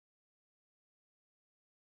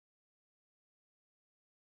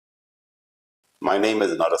My name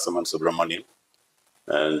is Narasimhan Subramanian,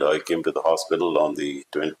 and I came to the hospital on the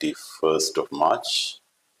 21st of March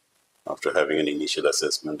after having an initial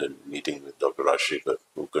assessment and meeting with Dr. Rashikar,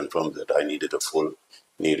 who confirmed that I needed a full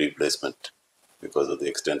knee replacement because of the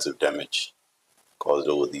extensive damage caused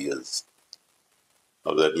over the years.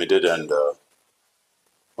 I was admitted and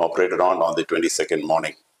operated on the 22nd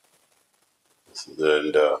morning.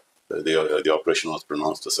 And the operation was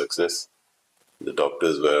pronounced a success. The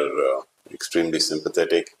doctors were extremely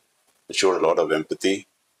sympathetic, showed a lot of empathy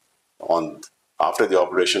after the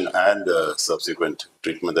operation and subsequent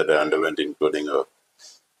treatment that I underwent, including a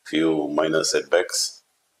few minor setbacks.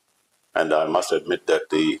 And I must admit that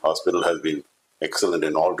the hospital has been excellent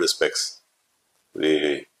in all respects.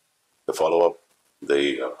 The follow-up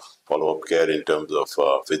care in terms of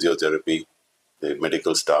physiotherapy, the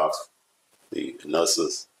medical staff, the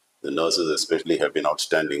nurses especially have been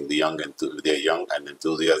outstanding. They are young and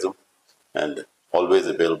enthusiasm and always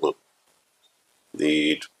available.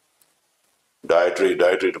 The dietary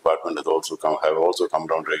department have also come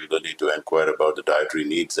down regularly to inquire about the dietary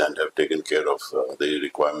needs and have taken care of the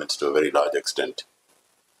requirements to a very large extent.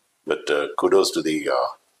 But kudos to the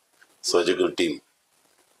surgical team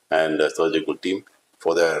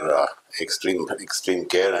for their extreme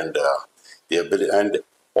care and the ability, and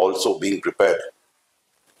also being prepared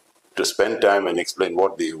to spend time and explain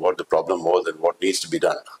what the problem was and what needs to be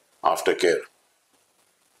done after care,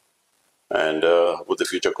 and with the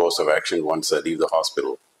future course of action once I leave the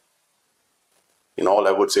hospital. In all,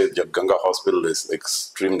 I would say the Ganga Hospital is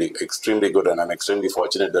extremely good, and I'm extremely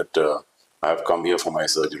fortunate that I have come here for my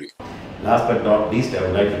surgery. Last but not least, I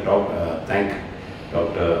would like to thank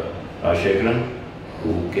Dr. Rashikar,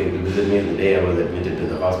 who came to visit me the day I was admitted to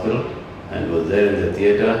the hospital and was there in the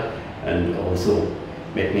theatre and also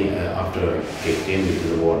met me after came to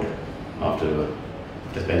the ward after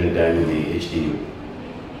spending time in the HDU.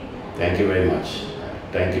 Thank you very much.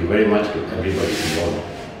 Thank you very much to everybody involved.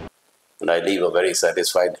 And I leave a very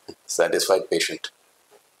satisfied patient.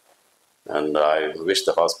 And I wish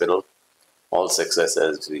the hospital all success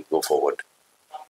as we go forward.